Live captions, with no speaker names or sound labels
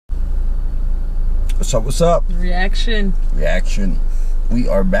What's up? What's up? Reaction. We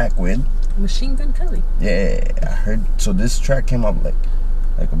are back with Machine Gun Kelly. Yeah, I heard. So this track came up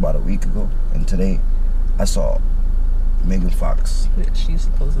like about a week ago, and today I saw Megan Fox. Yeah, she's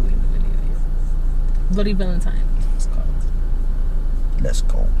supposedly in the video. Yeah. Bloody Valentine. It's called. Let's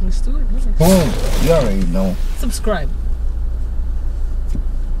go. Let's do it. Yeah. Boom. You already know. Subscribe.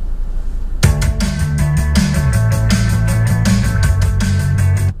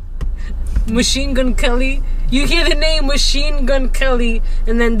 Machine Gun Kelly. You hear the name Machine Gun Kelly,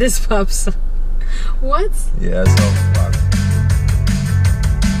 and then this pops up. What? Yeah, I saw Fox.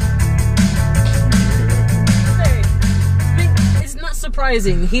 Hey, it's not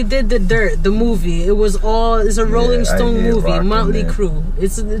surprising. He did The Dirt, the movie. It's a Rolling Stone movie, Motley Crue.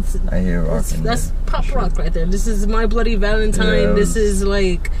 I hear rock. That's pop rock right there. This is My Bloody Valentine. Yeah, this is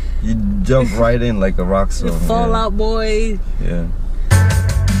like you jump right in like a rock song. Fall Out Boy. Yeah.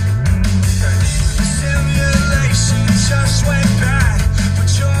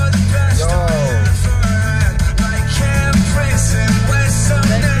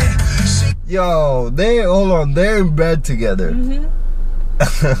 Yo, they're in bed together.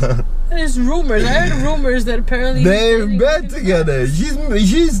 There's rumors. I heard rumors that apparently they're in bed together.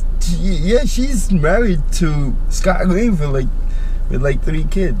 She's married to Scott Greenfield with like 3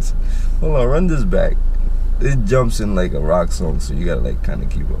 kids. Hold on, run this back. It jumps in like a rock song, so you gotta like kind of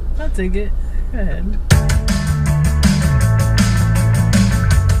keep up. I'll take it. Go ahead.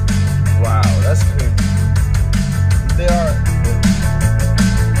 Wow, that's crazy. They are.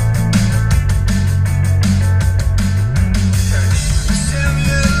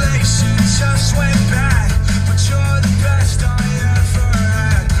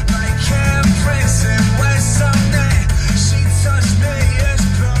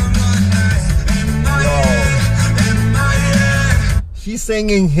 He's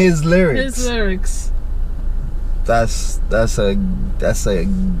singing his lyrics. His lyrics. That's a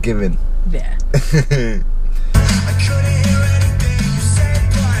given. Yeah.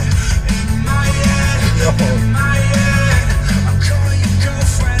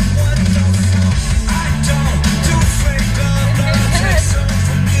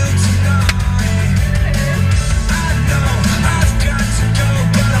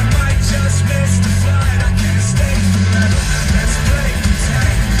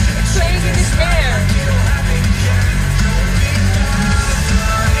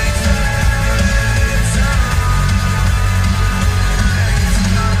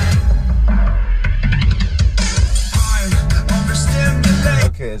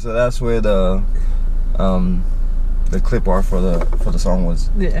 So that's where the clip art for the song was.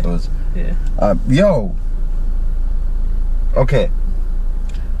 Yeah. It was. Yeah. Yo. Okay.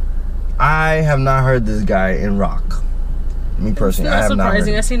 I have not heard this guy in rock. Me personally, I have not.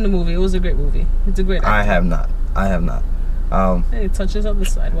 Surprising. I seen the movie. It was a great movie. It's a great actor. I have not. Hey, touches on the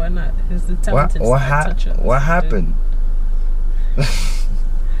side. Why not? It's the talented side. What happened?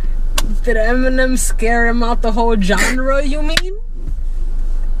 Did Eminem scare him out the whole genre? You mean?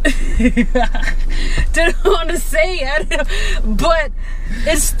 Didn't want to say it, but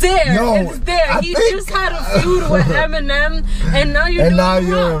it's there. No, it's there. He just had a feud with Eminem, and now you're in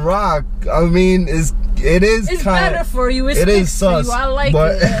rock. I mean, it's better for you. It is sus. For you. I like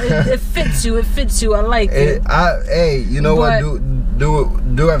it. It fits you. It fits you. I like it. Hey, you know what?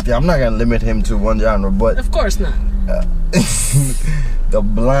 Do everything. I'm not gonna limit him to one genre, but of course not. The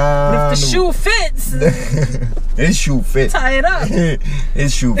blonde. But if the shoe fits, his shoe fit. Tie it up.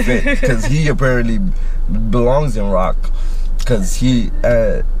 His shoe fit because he apparently belongs in rock because he's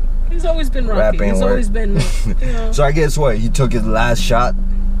always been rocky. He's always been. You know. So I guess what he took his last shot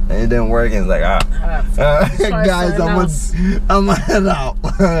and it didn't work. And he's like, guys, I'm gonna head out.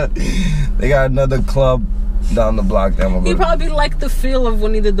 They got another club down the block. He probably liked the feel of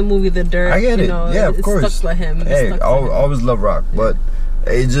when he did the movie The Dirt. I get it. Yeah, of course. Stuck with him. Hey, I always love rock, but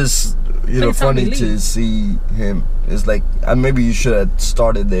it's just funny to see him. It's like maybe you should have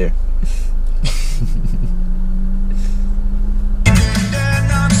started there.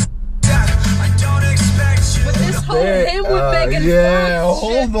 But this whole him with Megan Fox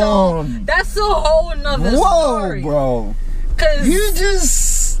hold on. That's a whole nother story. Bro. Cause you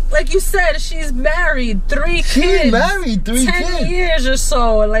just like you said, she's married, 3 kids. She's married 3 kids. 10 years or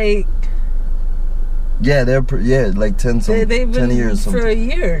so, like. Yeah, like 10 years. For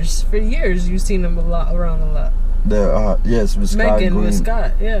years, you've seen them around a lot. Yes, with Scott Megan Green. With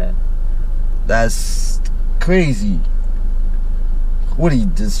Scott, yeah. That's crazy. Would he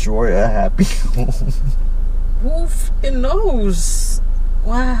destroy a happy home? Who fucking knows?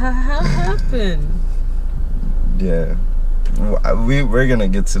 How happened? Yeah. We're gonna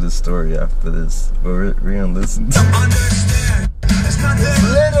get to the story after this, but we're gonna listen to it's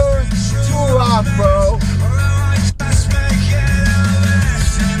little too rough, bro.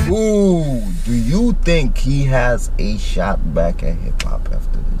 Ooh, do you think he has a shot back at hip hop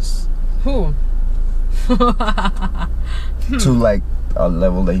after this? Who? To like a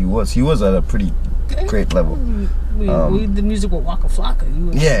level that he was. He was at a pretty great level. We did music with Waka Flocka.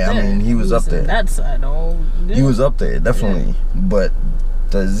 Yeah, I mean, he was up there. That side, he was up there, definitely. Yeah. But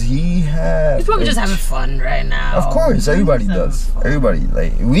does he have? He's probably just having fun right now. Of course, everybody does. Everybody,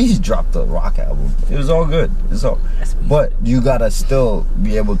 like, we dropped a rock album. It was all good. It's all. But you gotta still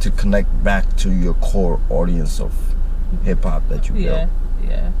be able to connect back to your core audience of hip hop that you built.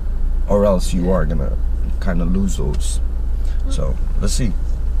 Yeah. Or else you are gonna kind of lose those. So let's see.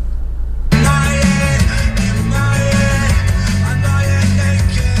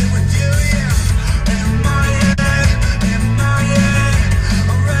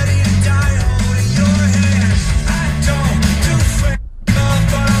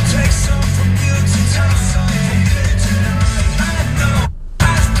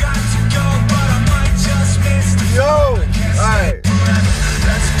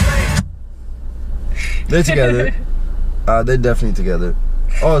 They're together. They're definitely together.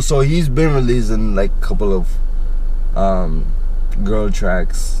 Oh, so he's been releasing like a couple of girl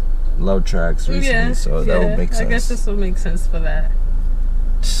tracks, love tracks recently. So that would make sense. I guess this will make sense for that.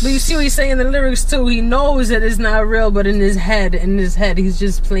 But you see what he's saying in the lyrics too. He knows that it's not real, but in his head, he's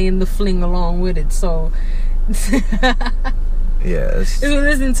just playing the fling along with it. So yes. If you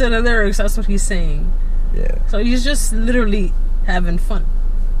listen to the lyrics, that's what he's saying. Yeah. So he's just literally having fun.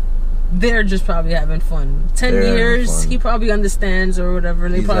 They're just probably having fun. 10 years, he probably understands or whatever.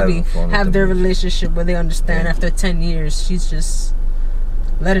 They probably have their relationship where they understand after 10 years. She's just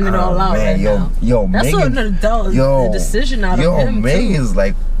letting it all out right now. That's Megan, an adult decision out of him. Megan's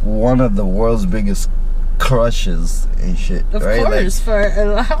like one of the world's biggest crushes and shit. Of right? course, for a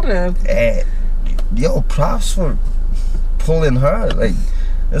lot of. Props for pulling her. Like,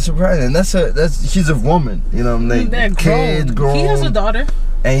 that's surprising. She's a woman. You know what I'm saying? Kids grown. He has a daughter.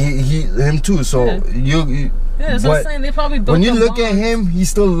 And him too. So that's what I'm saying. They probably built when you look at him, he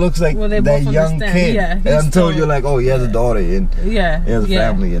still looks like that young kid. Until you're like, oh, he has a daughter and he has a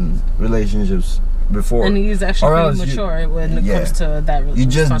family and relationships before. And he's actually pretty mature when it comes to that. You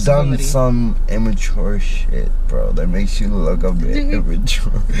just done some immature shit, bro. That makes you look a bit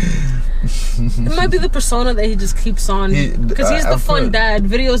immature. It might be the persona that he just keeps on, because he's the fun dad.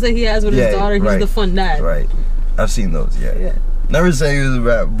 Videos that he has with his daughter, he's the fun dad. Right. I've seen those. Yeah. Never say he was a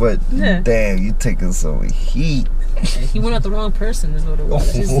rap, but damn, you taking some heat. He went at the wrong person, is what it was.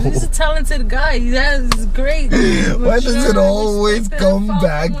 He's a talented guy. He has great. Why does it always come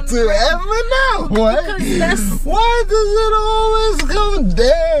back to Eminem? Why does it always come?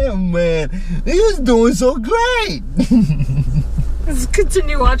 Damn, man, he was doing so great. Let's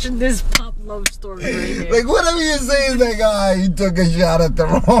continue watching this pop love story right here. Like, whatever you say is that guy, he took a shot at the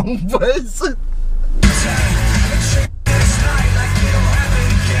wrong person.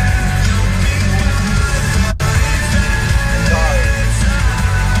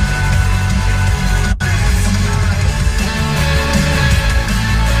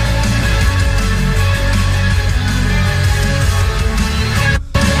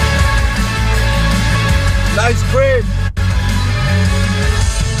 Nice crib.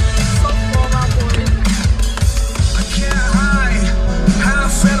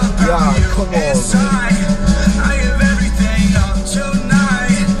 Yeah, come on. I give everything up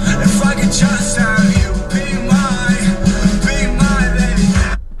tonight. If I could just have you be mine, baby.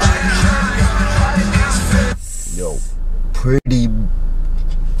 Yo, pretty,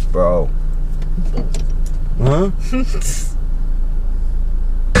 bro. Huh?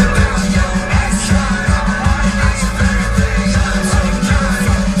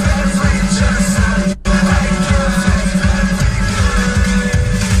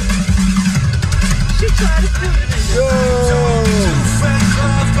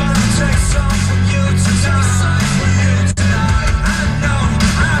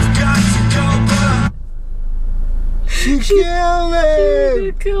 She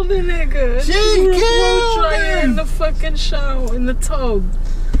killed the nigga. She killed him in the fucking shower, in the tub.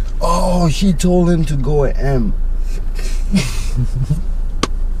 Oh, she told him to go at M.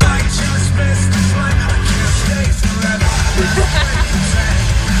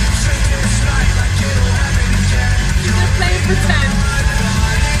 Playing pretend.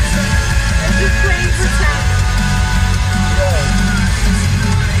 Just playing pretend.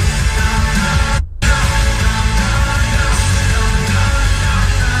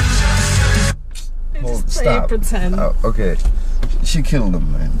 Stop. pretend. Okay. She killed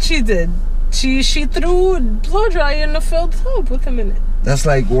him, man. She did. She threw blow dry in the filled tub with him in it. That's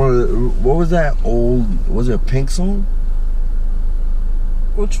like what was that old? Was it a Pink song?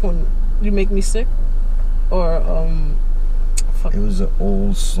 Which one? You Make Me Sick? Or fuck. It was an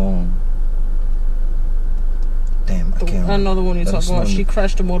old song. Damn, I can't remember. I know the one you're talking about. She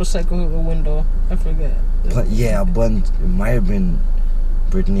crashed a motorcycle through a window. I forget. But yeah, but it might have been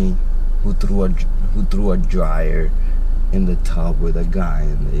Britney who threw a dryer in the tub with a guy,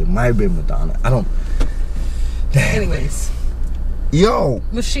 and it might have been Madonna. I don't. Damn. Anyways. Yo.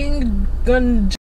 Machine Gun